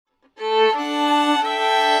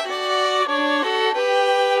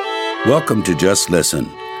Welcome to Just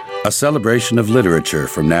Listen, a celebration of literature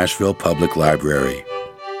from Nashville Public Library.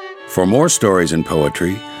 For more stories and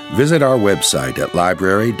poetry, visit our website at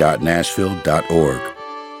library.nashville.org.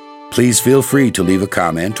 Please feel free to leave a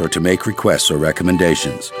comment or to make requests or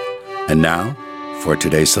recommendations. And now, for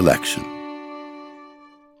today's selection.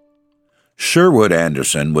 Sherwood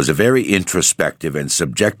Anderson was a very introspective and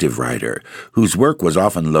subjective writer whose work was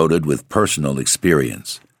often loaded with personal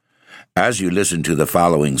experience. As you listen to the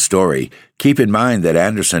following story, keep in mind that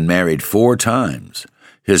Anderson married 4 times.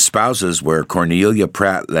 His spouses were Cornelia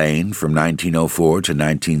Pratt Lane from 1904 to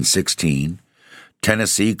 1916,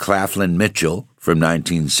 Tennessee Claflin Mitchell from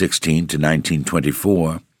 1916 to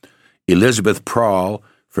 1924, Elizabeth Prawl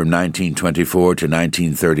from 1924 to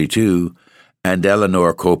 1932, and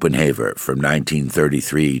Eleanor Copenhaver from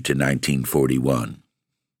 1933 to 1941.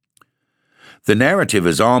 The narrative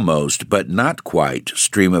is almost, but not quite,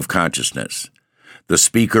 stream of consciousness. The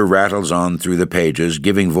speaker rattles on through the pages,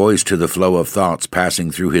 giving voice to the flow of thoughts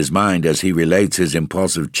passing through his mind as he relates his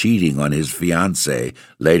impulsive cheating on his fiancée,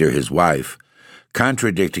 later his wife,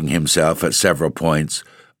 contradicting himself at several points,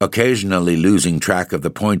 occasionally losing track of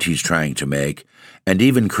the point he's trying to make, and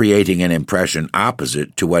even creating an impression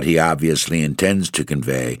opposite to what he obviously intends to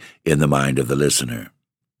convey in the mind of the listener.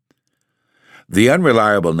 The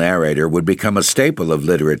unreliable narrator would become a staple of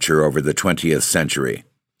literature over the 20th century.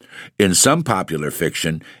 In some popular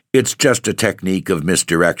fiction, it's just a technique of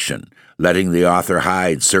misdirection, letting the author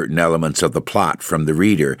hide certain elements of the plot from the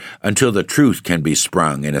reader until the truth can be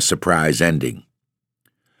sprung in a surprise ending.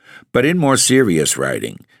 But in more serious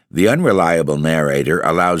writing, the unreliable narrator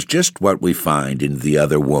allows just what we find in The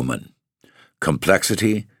Other Woman: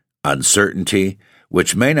 complexity, uncertainty,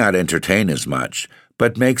 which may not entertain as much,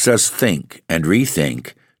 but makes us think and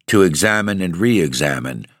rethink, to examine and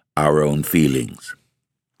re-examine our own feelings.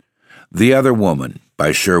 The Other Woman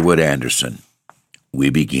by Sherwood Anderson. We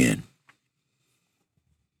begin.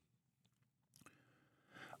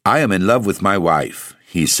 "I am in love with my wife,"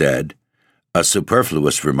 he said, a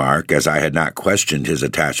superfluous remark, as I had not questioned his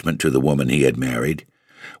attachment to the woman he had married.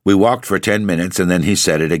 We walked for 10 minutes, and then he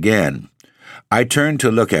said it again. I turned to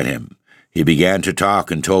look at him. He began to talk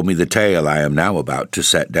and told me the tale I am now about to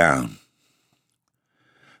set down.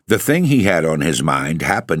 The thing he had on his mind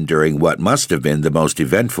happened during what must have been the most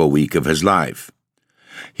eventful week of his life.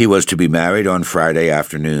 He was to be married on Friday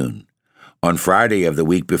afternoon. On Friday of the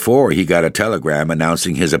week before, he got a telegram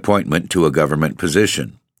announcing his appointment to a government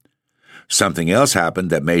position. Something else happened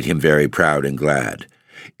that made him very proud and glad.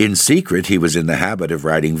 In secret, he was in the habit of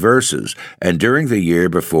writing verses, and during the year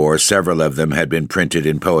before, several of them had been printed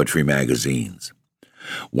in poetry magazines.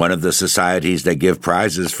 One of the societies that give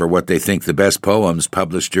prizes for what they think the best poems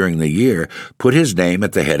published during the year put his name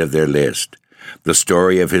at the head of their list. The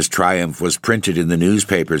story of his triumph was printed in the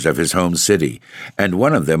newspapers of his home city, and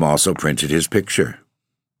one of them also printed his picture.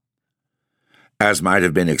 As might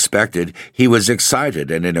have been expected, he was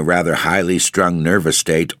excited and in a rather highly strung nervous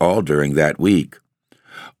state all during that week.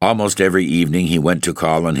 Almost every evening he went to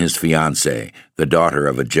call on his fiancée, the daughter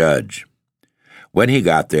of a judge. When he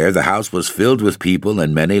got there, the house was filled with people,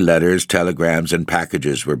 and many letters, telegrams, and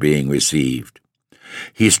packages were being received.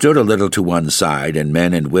 He stood a little to one side, and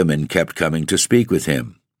men and women kept coming to speak with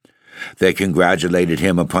him. They congratulated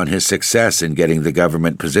him upon his success in getting the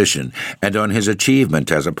government position and on his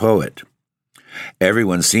achievement as a poet.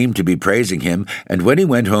 Everyone seemed to be praising him, and when he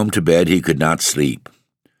went home to bed he could not sleep.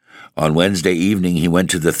 On Wednesday evening he went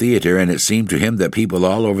to the theater, and it seemed to him that people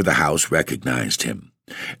all over the house recognized him.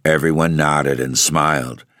 Everyone nodded and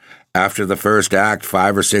smiled. After the first act,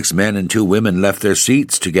 5 or 6 men and 2 women left their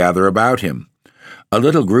seats to gather about him. A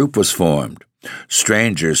little group was formed.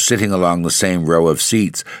 Strangers sitting along the same row of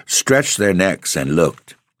seats stretched their necks and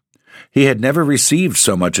looked. He had never received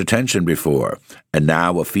so much attention before, and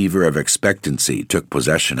now a fever of expectancy took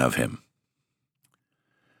possession of him.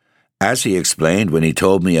 As he explained when he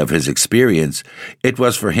told me of his experience, it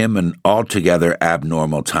was for him an altogether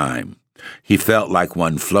abnormal time. He felt like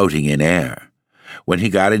one floating in air. When he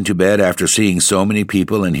got into bed after seeing so many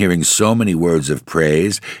people and hearing so many words of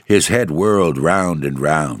praise, his head whirled round and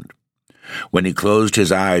round. When he closed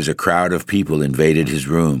his eyes, a crowd of people invaded his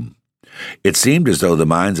room. It seemed as though the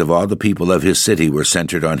minds of all the people of his city were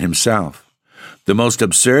centered on himself. The most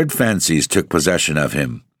absurd fancies took possession of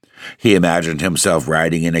him. He imagined himself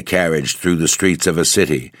riding in a carriage through the streets of a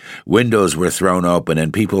city. Windows were thrown open,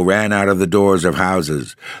 and people ran out of the doors of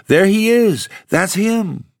houses. "There he is! That's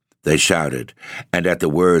him!" they shouted, and at the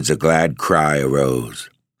words a glad cry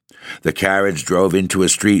arose. The carriage drove into a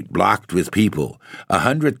street blocked with people.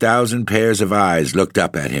 100,000 pairs of eyes looked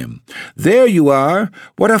up at him. "There you are!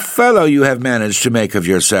 What a fellow you have managed to make of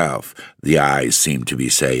yourself," the eyes seemed to be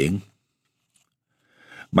saying.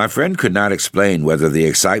 My friend could not explain whether the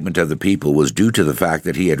excitement of the people was due to the fact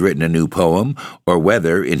that he had written a new poem, or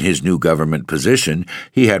whether, in his new government position,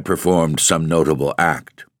 he had performed some notable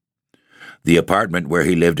act. The apartment where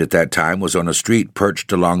he lived at that time was on a street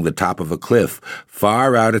perched along the top of a cliff,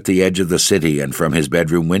 far out at the edge of the city, and from his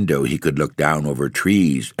bedroom window he could look down over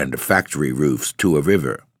trees and factory roofs to a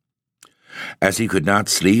river. As he could not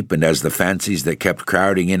sleep, and as the fancies that kept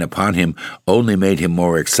crowding in upon him only made him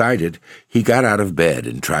more excited, he got out of bed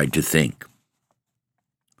and tried to think.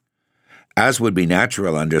 As would be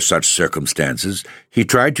natural under such circumstances, he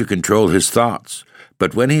tried to control his thoughts,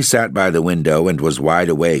 but when he sat by the window and was wide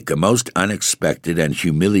awake, a most unexpected and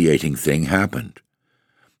humiliating thing happened.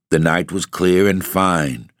 The night was clear and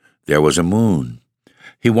fine. There was a moon.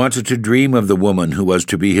 He wanted to dream of the woman who was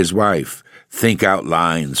to be his wife, think out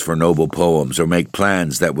lines for noble poems, or make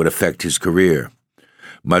plans that would affect his career.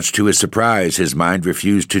 Much to his surprise, his mind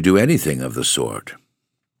refused to do anything of the sort.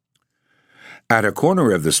 At a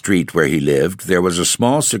corner of the street where he lived, there was a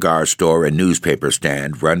small cigar store and newspaper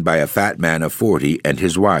stand run by a fat man of 40 and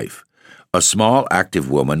his wife, a small, active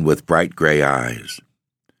woman with bright gray eyes.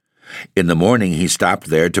 In the morning he stopped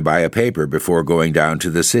there to buy a paper before going down to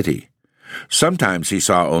the city. Sometimes he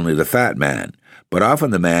saw only the fat man, but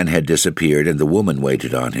often the man had disappeared and the woman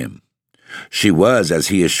waited on him. She was, as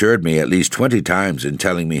he assured me at least 20 times in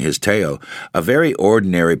telling me his tale, a very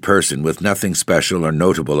ordinary person with nothing special or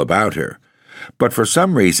notable about her. But for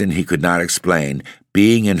some reason he could not explain,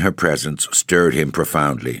 being in her presence stirred him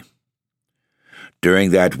profoundly.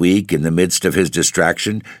 During that week, in the midst of his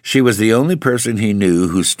distraction, she was the only person he knew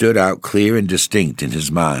who stood out clear and distinct in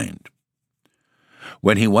his mind.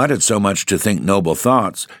 When he wanted so much to think noble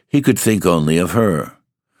thoughts, he could think only of her.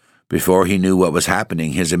 Before he knew what was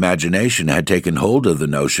happening, his imagination had taken hold of the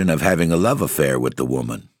notion of having a love affair with the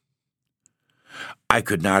woman. "I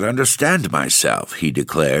could not understand myself," he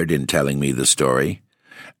declared in telling me the story.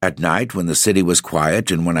 "At night, when the city was quiet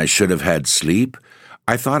and when I should have had sleep,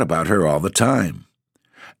 I thought about her all the time.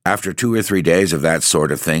 After 2 or 3 days of that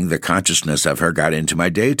sort of thing, the consciousness of her got into my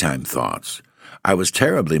daytime thoughts. I was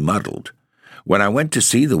terribly muddled. When I went to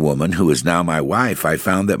see the woman who is now my wife, I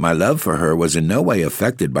found that my love for her was in no way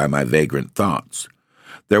affected by my vagrant thoughts.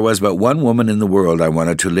 There was but one woman in the world I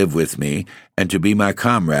wanted to live with me and to be my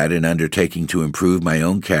comrade in undertaking to improve my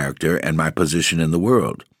own character and my position in the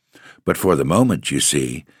world. But for the moment, you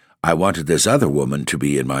see, I wanted this other woman to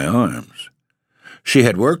be in my arms. She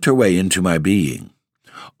had worked her way into my being.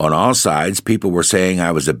 On all sides, people were saying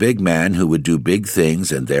I was a big man who would do big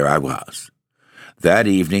things, and there I was. That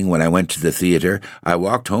evening, when I went to the theater, I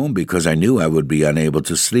walked home because I knew I would be unable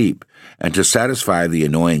to sleep, and to satisfy the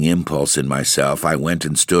annoying impulse in myself, I went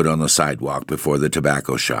and stood on the sidewalk before the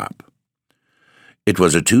tobacco shop. It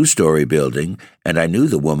was a 2-story building, and I knew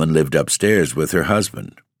the woman lived upstairs with her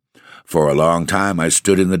husband. For a long time I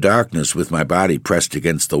stood in the darkness with my body pressed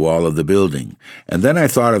against the wall of the building, and then I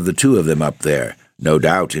thought of the 2 of them up there, no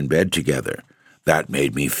doubt in bed together. That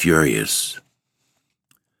made me furious.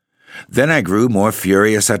 Then I grew more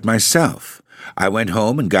furious at myself. I went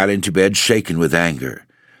home and got into bed shaken with anger.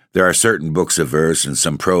 There are certain books of verse and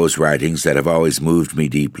some prose writings that have always moved me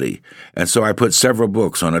deeply, and so I put several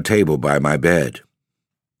books on a table by my bed.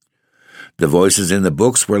 The voices in the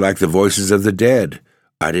books were like the voices of the dead.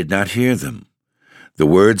 I did not hear them. The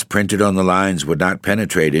words printed on the lines would not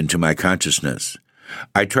penetrate into my consciousness.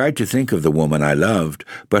 I tried to think of the woman I loved,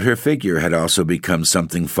 but her figure had also become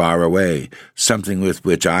something far away, something with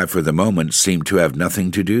which I, for the moment, seemed to have nothing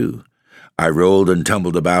to do. I rolled and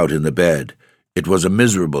tumbled about in the bed. It was a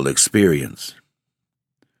miserable experience.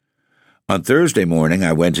 On Thursday morning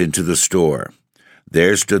I went into the store.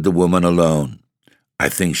 There stood the woman alone. I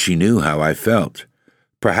think she knew how I felt.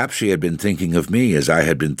 Perhaps she had been thinking of me as I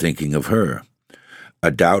had been thinking of her. A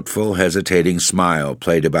doubtful, hesitating smile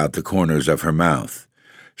played about the corners of her mouth.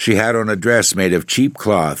 She had on a dress made of cheap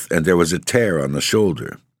cloth, and there was a tear on the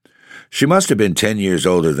shoulder. She must have been 10 years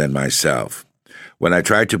older than myself. When I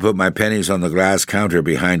tried to put my pennies on the glass counter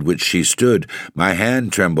behind which she stood, my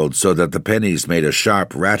hand trembled so that the pennies made a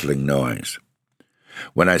sharp, rattling noise.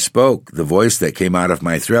 When I spoke, the voice that came out of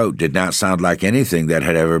my throat did not sound like anything that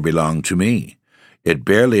had ever belonged to me. It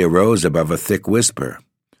barely arose above a thick whisper.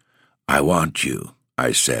 "I want you,"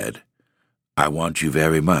 I said. "I want you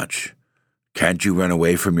very much. Can't you run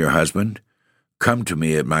away from your husband? Come to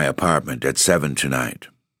me at my apartment at 7 tonight."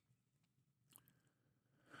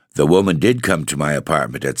 The woman did come to my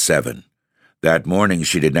apartment at 7. That morning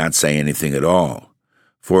she did not say anything at all.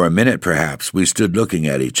 For a minute, perhaps, we stood looking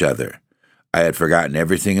at each other. I had forgotten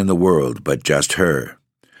everything in the world but just her.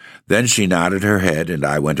 Then she nodded her head, and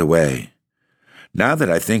I went away. Now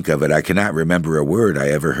that I think of it, I cannot remember a word I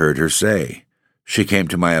ever heard her say. She came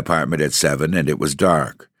to my apartment at 7, and it was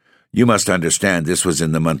dark. You must understand this was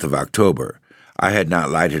in the month of October. I had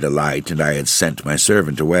not lighted a light, and I had sent my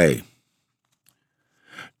servant away.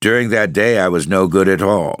 During that day I was no good at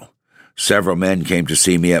all. Several men came to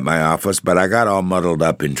see me at my office, but I got all muddled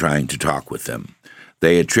up in trying to talk with them.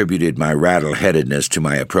 They attributed my rattle-headedness to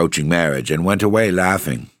my approaching marriage and went away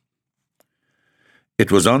laughing.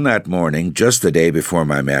 It was on that morning, just the day before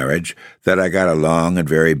my marriage, that I got a long and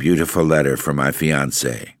very beautiful letter from my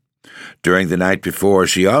fiancée. During the night before,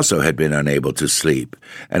 she also had been unable to sleep,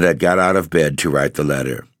 and had got out of bed to write the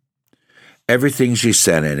letter. Everything she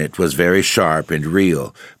said in it was very sharp and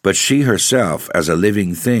real, but she herself, as a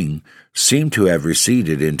living thing, seemed to have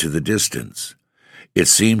receded into the distance. It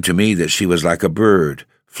seemed to me that she was like a bird,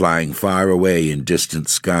 flying far away in distant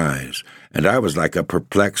skies, and I was like a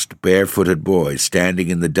perplexed, barefooted boy standing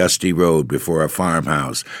in the dusty road before a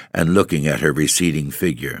farmhouse and looking at her receding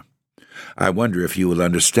figure. I wonder if you will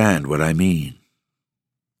understand what I mean.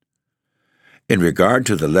 In regard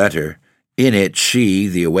to the letter, in it she,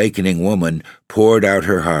 the awakening woman, poured out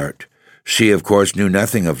her heart. She, of course, knew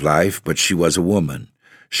nothing of life, but she was a woman.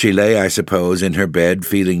 She lay, I suppose, in her bed,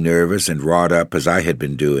 feeling nervous and wrought up as I had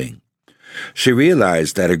been doing. She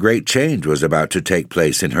realized that a great change was about to take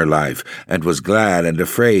place in her life, and was glad and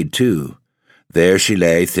afraid, too. There she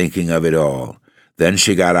lay, thinking of it all. Then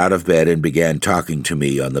she got out of bed and began talking to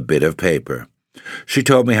me on the bit of paper. She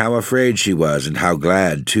told me how afraid she was and how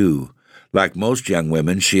glad, too. Like most young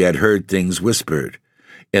women, she had heard things whispered.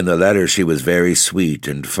 In the letter she was very sweet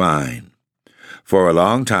and fine. For a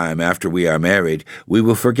long time after we are married, we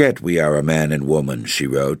will forget we are a man and woman, she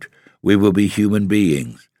wrote. We will be human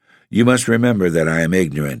beings. You must remember that I am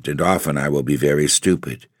ignorant, and often I will be very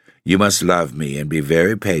stupid. You must love me and be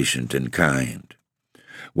very patient and kind.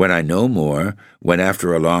 When I know more, when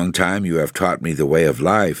after a long time you have taught me the way of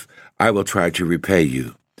life, I will try to repay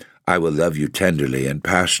you. I will love you tenderly and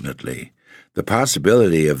passionately. The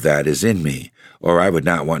possibility of that is in me, or I would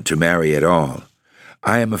not want to marry at all.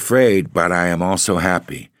 I am afraid, but I am also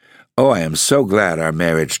happy. Oh, I am so glad our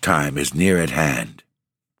marriage time is near at hand.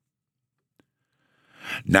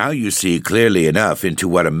 Now you see clearly enough into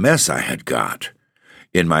what a mess I had got.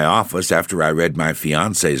 In my office, after I read my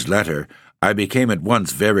fiancé's letter, I became at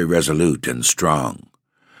once very resolute and strong.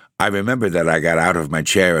 I remember that I got out of my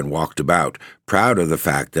chair and walked about, proud of the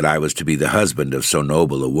fact that I was to be the husband of so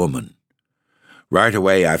noble a woman. Right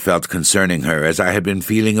away I felt concerning her as I had been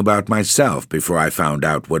feeling about myself before I found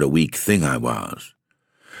out what a weak thing I was.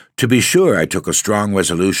 To be sure, I took a strong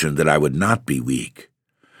resolution that I would not be weak.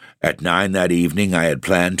 At 9 that evening I had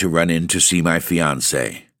planned to run in to see my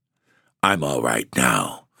fiancée. I'm all right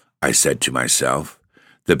now, I said to myself.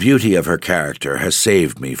 The beauty of her character has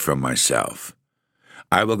saved me from myself.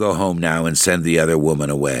 I will go home now and send the other woman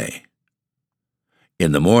away.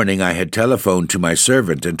 In the morning I had telephoned to my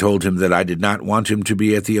servant and told him that I did not want him to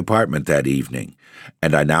be at the apartment that evening,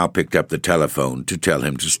 and I now picked up the telephone to tell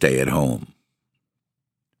him to stay at home.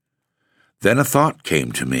 Then a thought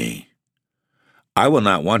came to me. I will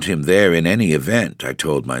not want him there in any event, I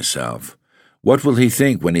told myself. What will he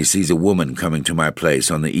think when he sees a woman coming to my place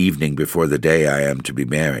on the evening before the day I am to be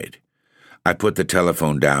married? I put the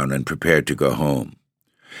telephone down and prepared to go home.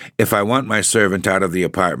 If I want my servant out of the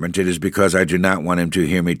apartment, it is because I do not want him to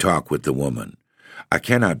hear me talk with the woman. I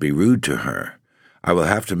cannot be rude to her. I will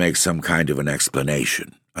have to make some kind of an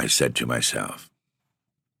explanation, I said to myself.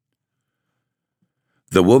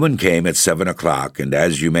 The woman came at 7 o'clock, and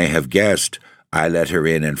as you may have guessed, I let her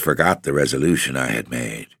in and forgot the resolution I had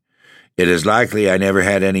made. It is likely I never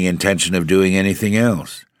had any intention of doing anything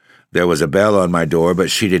else. There was a bell on my door, but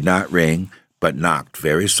she did not ring, but knocked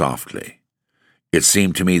very softly. It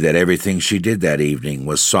seemed to me that everything she did that evening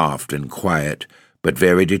was soft and quiet, but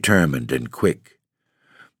very determined and quick.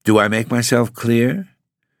 Do I make myself clear?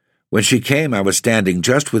 When she came, I was standing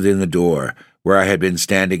just within the door, where I had been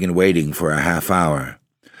standing and waiting for a half hour.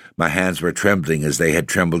 My hands were trembling as they had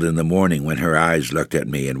trembled in the morning when her eyes looked at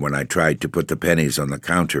me and when I tried to put the pennies on the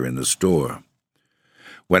counter in the store.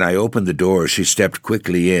 When I opened the door, she stepped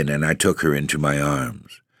quickly in, and I took her into my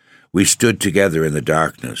arms. We stood together in the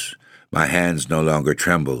darkness. My hands no longer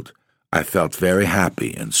trembled. I felt very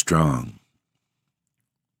happy and strong.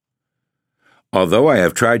 Although I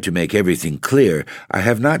have tried to make everything clear, I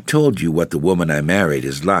have not told you what the woman I married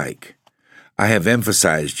is like. I have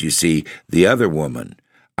emphasized, you see, the other woman.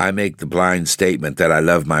 I make the blind statement that I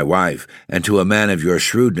love my wife, and to a man of your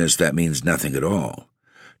shrewdness that means nothing at all.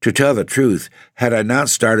 To tell the truth, had I not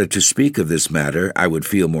started to speak of this matter, I would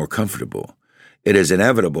feel more comfortable. It is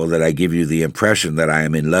inevitable that I give you the impression that I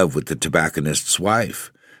am in love with the tobacconist's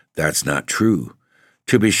wife. That's not true.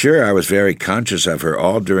 To be sure, I was very conscious of her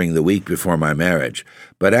all during the week before my marriage,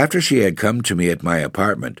 but after she had come to me at my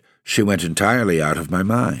apartment, she went entirely out of my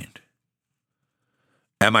mind.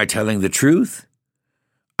 Am I telling the truth?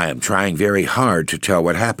 I am trying very hard to tell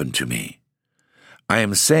what happened to me. I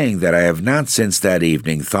am saying that I have not since that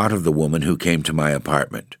evening thought of the woman who came to my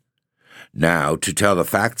apartment. Now, to tell the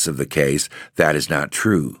facts of the case, that is not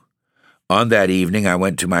true. On that evening I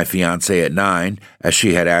went to my fiancée at 9, as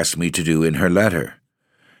she had asked me to do in her letter.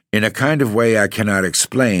 In a kind of way I cannot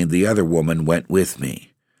explain, the other woman went with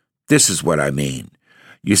me. This is what I mean.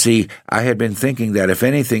 You see, I had been thinking that if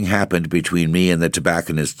anything happened between me and the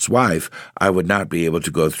tobacconist's wife, I would not be able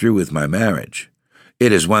to go through with my marriage.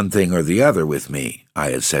 It is one thing or the other with me,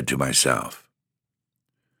 I had said to myself.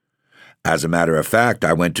 As a matter of fact,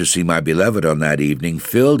 I went to see my beloved on that evening,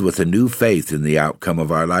 filled with a new faith in the outcome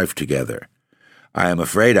of our life together. I am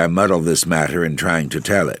afraid I muddled this matter in trying to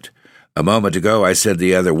tell it. A moment ago I said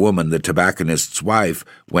the other woman, the tobacconist's wife,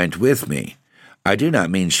 went with me. I do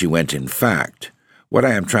not mean she went in fact. What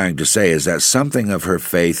I am trying to say is that something of her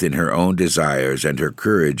faith in her own desires and her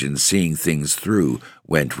courage in seeing things through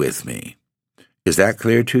went with me. Is that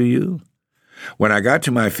clear to you? When I got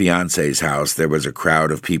to my fiancé's house, there was a crowd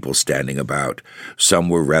of people standing about. Some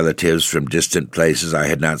were relatives from distant places I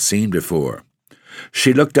had not seen before.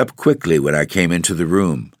 She looked up quickly when I came into the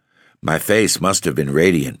room. My face must have been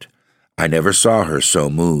radiant. I never saw her so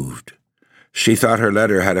moved. She thought her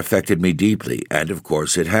letter had affected me deeply, and of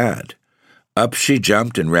course it had. Up she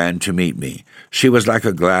jumped and ran to meet me. She was like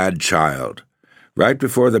a glad child. Right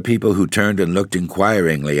before the people who turned and looked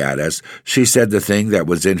inquiringly at us, she said the thing that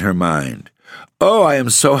was in her mind. "Oh, I am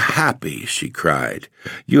so happy," she cried.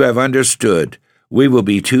 "You have understood. We will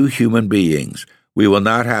be two human beings. We will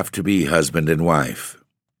not have to be husband and wife."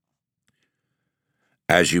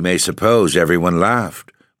 As you may suppose, everyone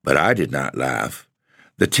laughed, but I did not laugh.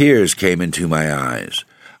 The tears came into my eyes.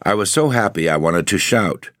 I was so happy I wanted to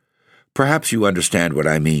shout. Perhaps you understand what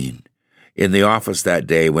I mean. In the office that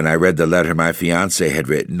day, when I read the letter my fiancé had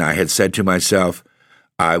written, I had said to myself,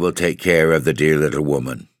 I will take care of the dear little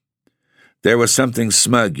woman. There was something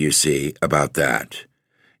smug, you see, about that.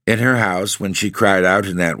 In her house, when she cried out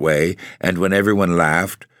in that way, and when everyone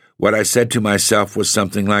laughed, what I said to myself was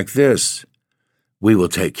something like this: we will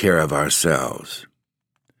take care of ourselves.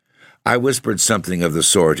 I whispered something of the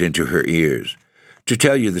sort into her ears. To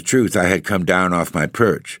tell you the truth, I had come down off my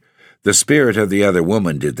perch. The spirit of the other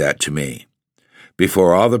woman did that to me.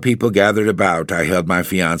 Before all the people gathered about, I held my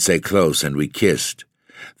fiancé close and we kissed.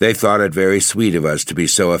 They thought it very sweet of us to be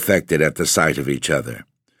so affected at the sight of each other.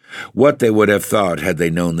 What they would have thought had they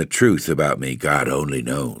known the truth about me, God only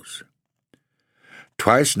knows.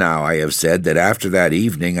 Twice now I have said that after that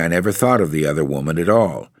evening I never thought of the other woman at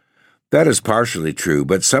all. That is partially true,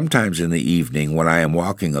 but sometimes in the evening when I am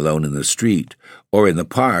walking alone in the street, or in the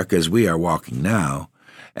park as we are walking now,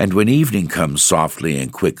 and when evening comes softly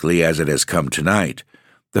and quickly as it has come tonight,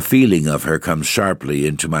 the feeling of her comes sharply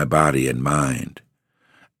into my body and mind.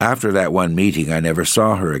 After that one meeting I never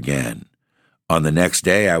saw her again. On the next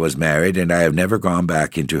day I was married, and I have never gone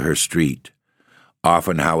back into her street.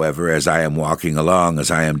 Often, however, as I am walking along as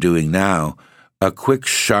I am doing now, a quick,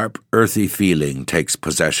 sharp, earthy feeling takes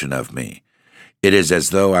possession of me. It is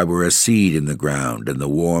as though I were a seed in the ground and the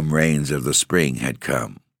warm rains of the spring had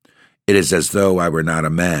come. It is as though I were not a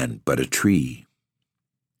man, but a tree.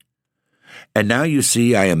 And now you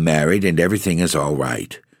see I am married and everything is all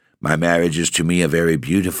right. My marriage is to me a very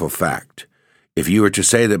beautiful fact. If you were to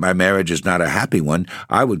say that my marriage is not a happy one,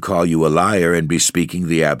 I would call you a liar and be speaking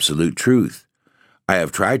the absolute truth. I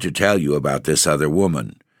have tried to tell you about this other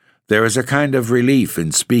woman. There is a kind of relief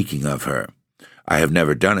in speaking of her. I have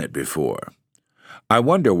never done it before. I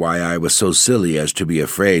wonder why I was so silly as to be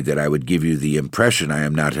afraid that I would give you the impression I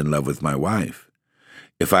am not in love with my wife.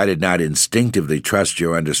 If I did not instinctively trust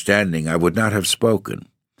your understanding, I would not have spoken.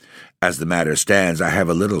 As the matter stands, I have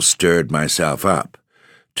a little stirred myself up.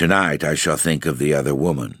 Tonight I shall think of the other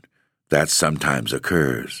woman. That sometimes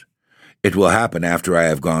occurs. It will happen after I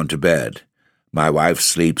have gone to bed. My wife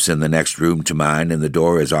sleeps in the next room to mine, and the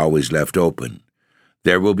door is always left open.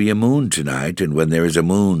 There will be a moon tonight, and when there is a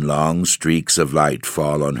moon, long streaks of light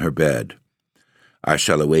fall on her bed. I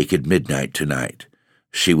shall awake at midnight tonight.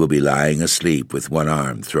 She will be lying asleep with one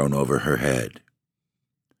arm thrown over her head.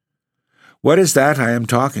 What is that I am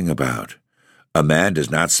talking about? A man does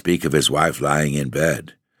not speak of his wife lying in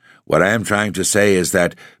bed. What I am trying to say is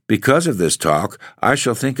that, because of this talk, I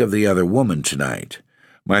shall think of the other woman tonight.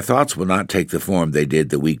 My thoughts will not take the form they did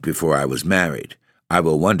the week before I was married. I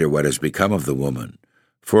will wonder what has become of the woman.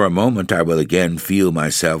 For a moment I will again feel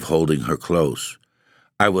myself holding her close.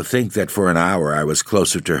 I will think that for an hour I was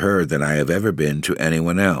closer to her than I have ever been to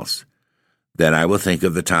anyone else. Then I will think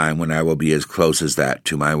of the time when I will be as close as that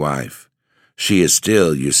to my wife. She is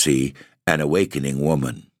still, you see, an awakening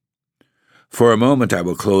woman. For a moment I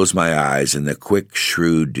will close my eyes, and the quick,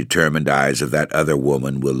 shrewd, determined eyes of that other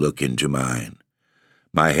woman will look into mine.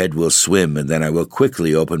 My head will swim, and then I will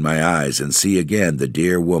quickly open my eyes and see again the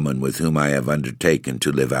dear woman with whom I have undertaken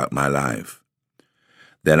to live out my life.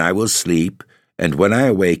 Then I will sleep, and when I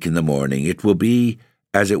awake in the morning it will be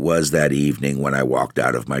as it was that evening when I walked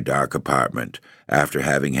out of my dark apartment after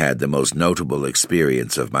having had the most notable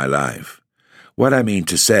experience of my life. What I mean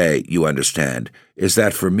to say, you understand, is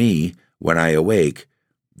that for me, when I awake,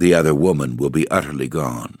 the other woman will be utterly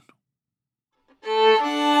gone.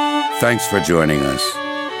 Thanks for joining us.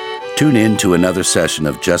 Tune in to another session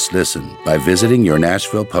of Just Listen by visiting your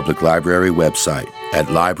Nashville Public Library website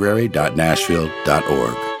at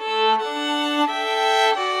library.nashville.org.